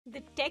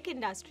The tech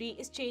industry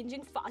is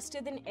changing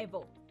faster than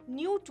ever.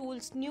 New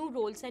tools, new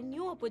roles, and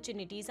new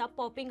opportunities are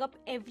popping up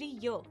every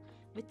year.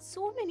 With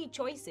so many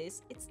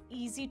choices, it's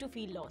easy to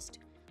feel lost.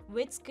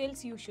 Which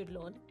skills you should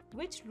learn,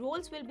 which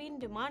roles will be in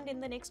demand in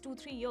the next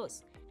 2-3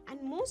 years,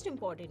 and most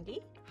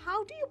importantly,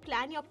 how do you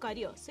plan your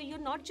career so you're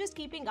not just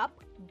keeping up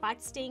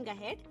but staying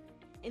ahead?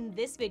 In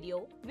this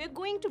video, we're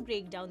going to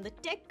break down the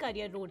tech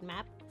career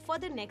roadmap for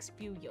the next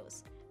few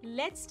years.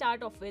 Let's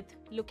start off with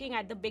looking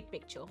at the big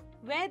picture,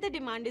 where the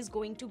demand is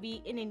going to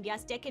be in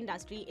India's tech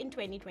industry in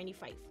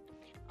 2025.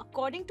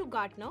 According to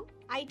Gartner,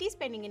 IT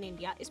spending in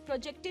India is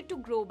projected to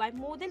grow by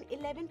more than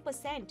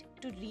 11%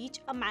 to reach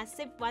a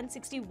massive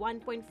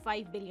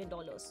 $161.5 billion.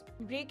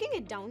 Breaking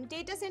it down,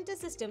 data center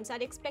systems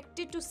are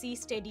expected to see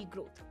steady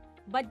growth,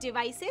 but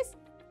devices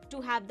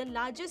to have the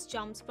largest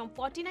jumps from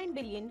 49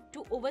 billion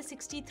to over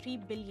 63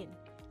 billion.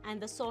 And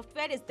the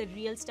software is the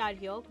real star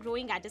here,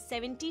 growing at a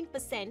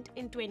 17%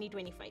 in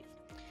 2025.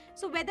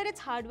 So whether it's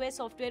hardware,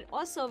 software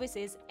or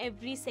services,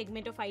 every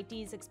segment of IT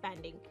is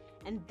expanding,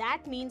 and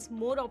that means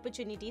more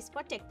opportunities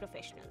for tech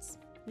professionals.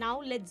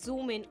 Now let's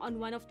zoom in on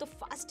one of the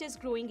fastest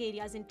growing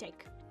areas in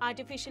tech,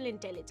 artificial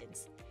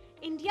intelligence.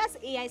 India's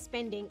AI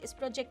spending is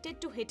projected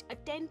to hit a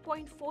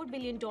 $10.4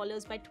 billion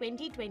by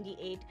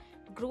 2028,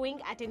 growing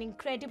at an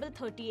incredible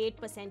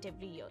 38%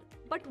 every year.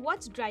 But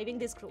what's driving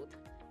this growth?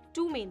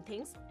 Two main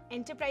things: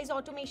 enterprise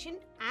automation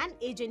and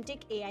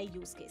agentic AI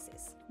use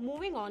cases.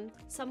 Moving on,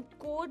 some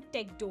core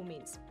tech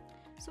domains.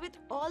 So with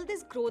all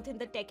this growth in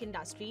the tech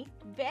industry,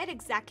 where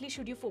exactly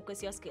should you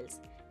focus your skills?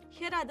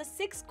 Here are the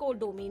 6 core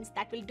domains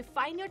that will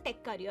define your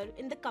tech career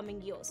in the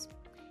coming years.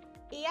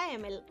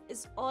 AI/ML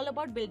is all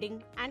about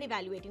building and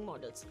evaluating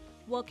models,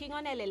 working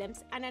on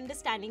LLMs and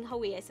understanding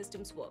how AI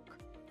systems work.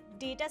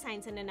 Data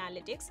science and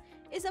analytics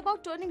is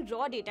about turning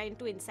raw data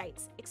into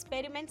insights,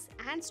 experiments,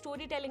 and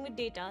storytelling with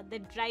data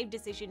that drive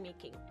decision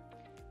making.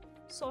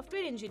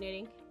 Software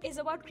engineering is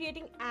about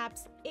creating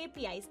apps,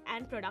 APIs,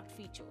 and product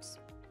features.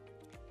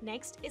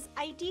 Next is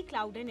IT,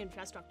 cloud, and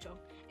infrastructure.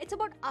 It's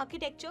about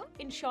architecture,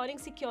 ensuring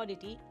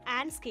security,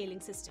 and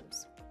scaling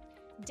systems.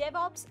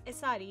 DevOps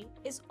SRE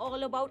is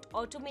all about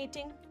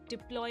automating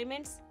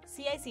deployments,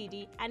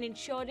 CI/CD, and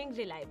ensuring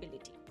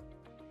reliability.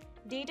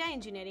 Data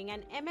engineering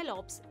and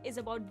MLOps is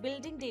about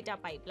building data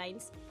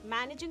pipelines,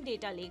 managing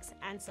data lakes,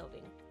 and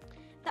serving.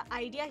 The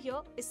idea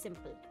here is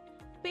simple.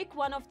 Pick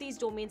one of these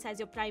domains as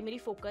your primary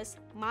focus,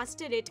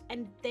 master it,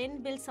 and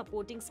then build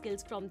supporting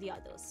skills from the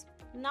others.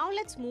 Now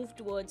let's move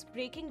towards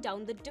breaking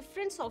down the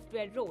different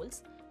software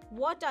roles.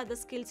 What are the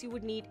skills you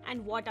would need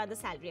and what are the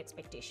salary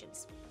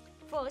expectations?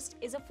 First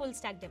is a full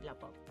stack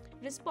developer,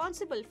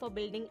 responsible for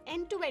building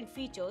end-to-end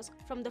features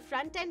from the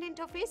front-end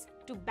interface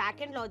to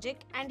back-end logic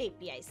and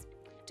APIs.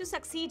 To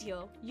succeed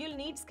here, you'll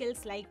need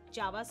skills like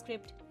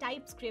JavaScript,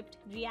 TypeScript,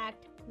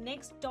 React,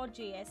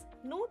 Next.js,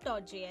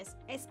 Node.js,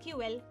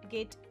 SQL,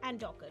 Git, and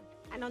Docker.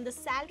 And on the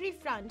salary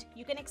front,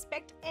 you can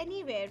expect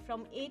anywhere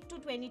from 8 to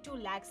 22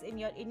 lakhs in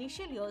your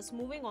initial years,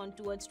 moving on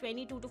towards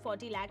 22 to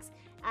 40 lakhs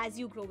as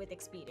you grow with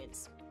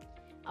experience.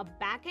 A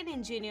back-end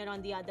engineer,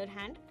 on the other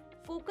hand,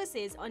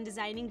 focuses on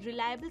designing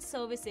reliable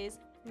services,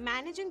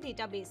 managing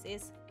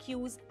databases,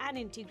 queues, and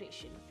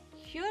integration.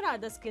 Here are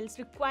the skills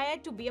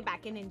required to be a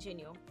back-end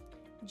engineer: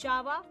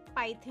 Java,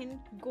 Python,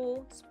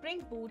 Go,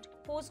 Spring Boot,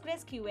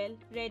 PostgreSQL,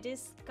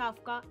 Redis,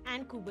 Kafka,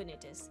 and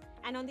Kubernetes.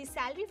 And on the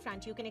salary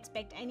front, you can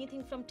expect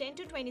anything from 10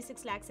 to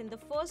 26 lakhs in the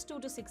first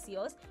 2 to 6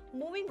 years,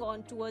 moving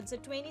on towards a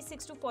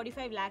 26 to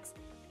 45 lakhs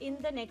in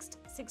the next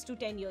 6 to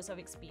 10 years of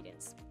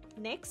experience.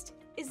 Next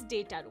is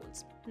data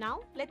roles. Now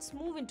let's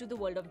move into the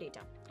world of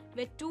data,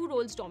 where 2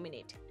 roles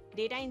dominate: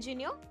 data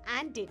engineer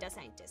and data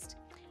scientist.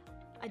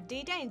 A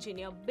data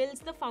engineer builds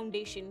the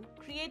foundation,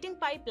 creating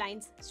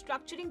pipelines,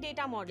 structuring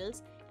data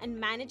models, and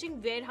managing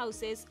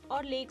warehouses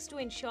or lakes to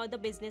ensure the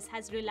business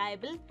has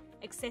reliable,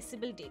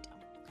 accessible data.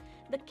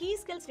 The key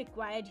skills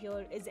required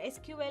here is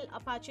SQL,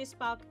 Apache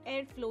Spark,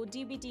 Airflow,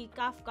 dbt,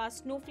 Kafka,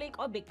 Snowflake,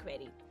 or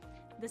BigQuery.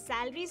 The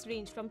salaries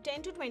range from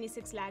 10 to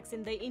 26 lakhs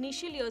in the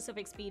initial years of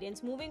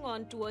experience, moving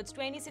on towards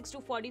 26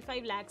 to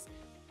 45 lakhs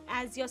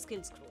as your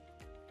skills grow.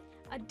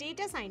 A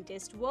data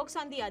scientist works,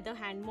 on the other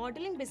hand,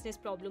 modeling business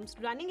problems,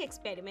 running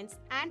experiments,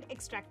 and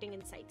extracting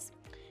insights.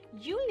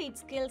 You'll need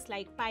skills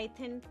like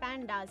Python,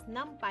 Pandas,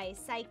 NumPy,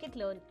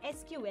 Scikit-learn,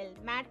 SQL,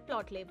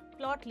 Matplotlib,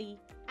 Plotly,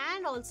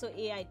 and also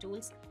AI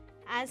tools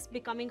as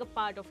becoming a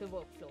part of your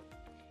workflow.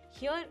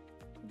 Here,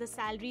 the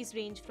salaries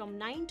range from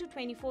 9 to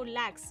 24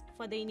 lakhs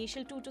for the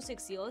initial 2 to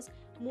 6 years,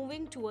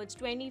 moving towards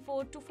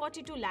 24 to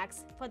 42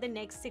 lakhs for the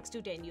next 6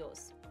 to 10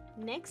 years.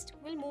 Next,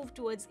 we'll move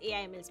towards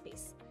AI/ML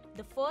space.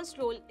 The first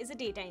role is a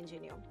data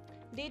engineer.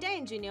 Data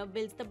engineer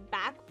builds the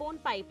backbone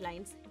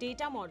pipelines,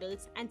 data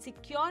models, and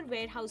secure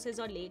warehouses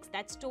or lakes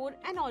that store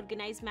and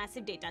organize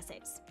massive data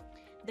sets.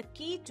 The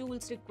key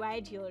tools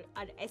required here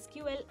are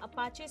SQL,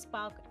 Apache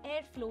Spark,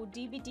 Airflow,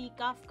 dbt,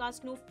 Kafka,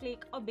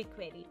 Snowflake, or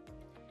BigQuery.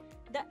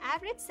 The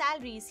average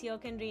salaries here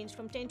can range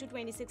from 10 to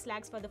 26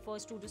 lakhs for the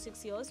first 2 to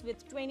 6 years,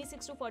 with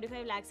 26 to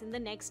 45 lakhs in the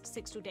next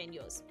 6 to 10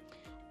 years.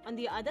 On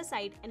the other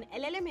side, an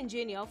LLM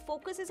engineer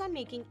focuses on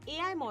making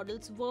AI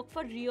models work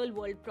for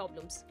real-world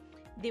problems.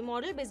 They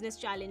model business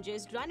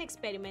challenges, run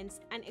experiments,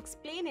 and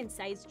explain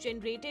insights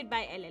generated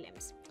by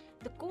LLMs.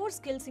 The core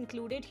skills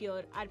included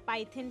here are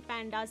Python,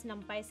 Pandas,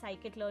 NumPy,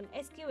 Scikit-learn,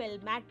 SQL,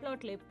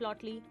 Matplotlib,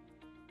 Plotly,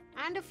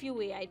 and a few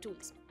AI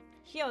tools.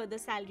 Here, the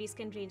salaries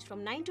can range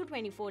from 9 to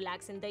 24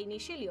 lakhs in the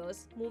initial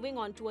years, moving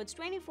on towards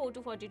 24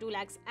 to 42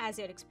 lakhs as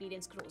your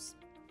experience grows.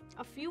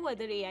 A few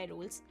other AI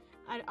roles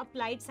are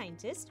applied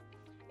scientist.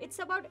 It's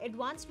about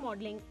advanced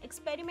modeling,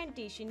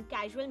 experimentation,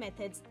 casual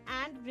methods,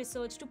 and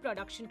research to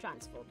production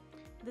transfer.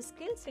 The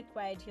skills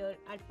required here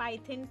are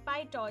Python,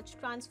 PyTorch,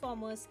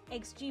 transformers,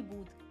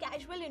 XGBooth,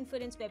 casual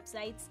inference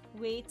websites,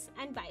 weights,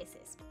 and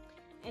biases.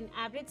 An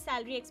average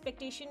salary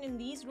expectation in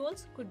these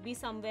roles could be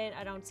somewhere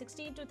around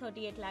 16 to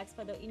 38 lakhs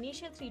for the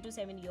initial 3 to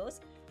 7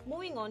 years,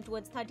 moving on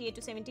towards 38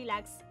 to 70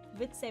 lakhs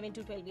with 7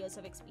 to 12 years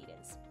of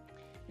experience.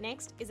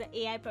 Next is an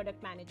AI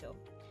product manager.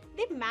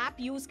 They map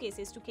use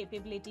cases to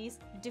capabilities,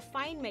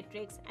 define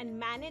metrics, and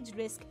manage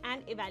risk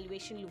and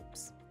evaluation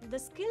loops. The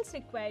skills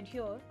required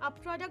here are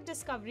product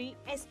discovery,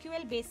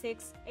 SQL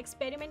basics,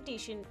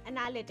 experimentation,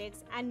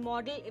 analytics, and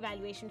model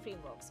evaluation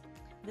frameworks.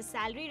 The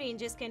salary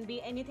ranges can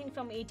be anything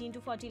from 18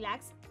 to 40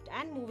 lakhs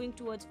and moving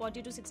towards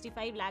 40 to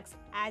 65 lakhs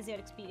as your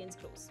experience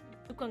grows.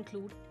 To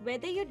conclude,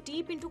 whether you're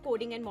deep into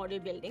coding and model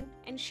building,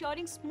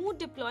 ensuring smooth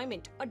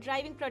deployment, or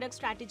driving product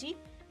strategy,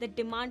 the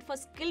demand for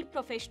skilled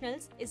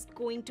professionals is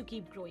going to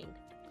keep growing.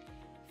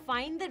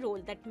 Find the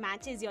role that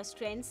matches your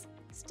strengths,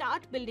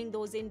 start building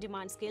those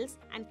in-demand skills,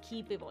 and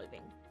keep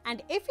evolving.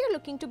 And if you're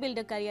looking to build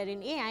a career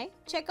in AI,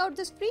 check out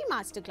this free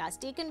masterclass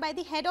taken by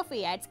the head of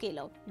AI at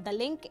Scaler. The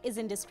link is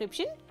in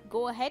description.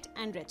 Go ahead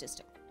and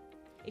register.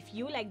 If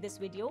you like this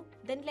video,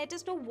 then let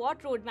us know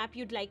what roadmap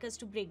you'd like us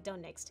to break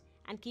down next,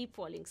 and keep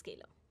following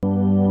Scaler.